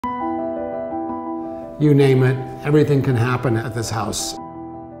You name it, everything can happen at this house.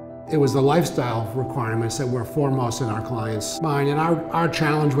 It was the lifestyle requirements that were foremost in our clients' mind, and our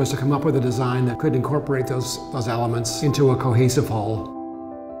challenge was to come up with a design that could incorporate those elements into a cohesive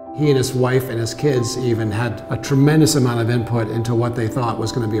whole. He and his wife and his kids even had a tremendous amount of input into what they thought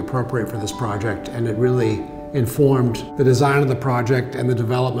was going to be appropriate for this project, and it really informed the design of the project and the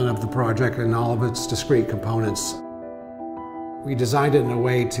development of the project and all of its discrete components. We designed it in a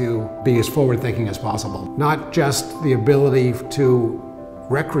way to be as forward-thinking as possible. Not just the ability to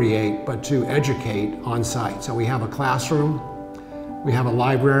recreate, but to educate on site. So we have a classroom, we have a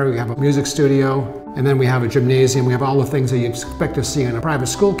library, we have a music studio, and then we have a gymnasium. We have all the things that you expect to see on a private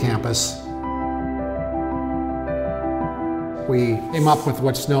school campus. We came up with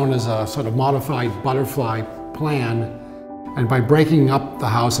what's known as a sort of modified butterfly plan. And by breaking up the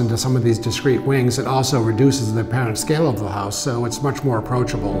house into some of these discrete wings, it also reduces the apparent scale of the house, so it's much more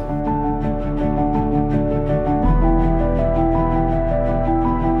approachable.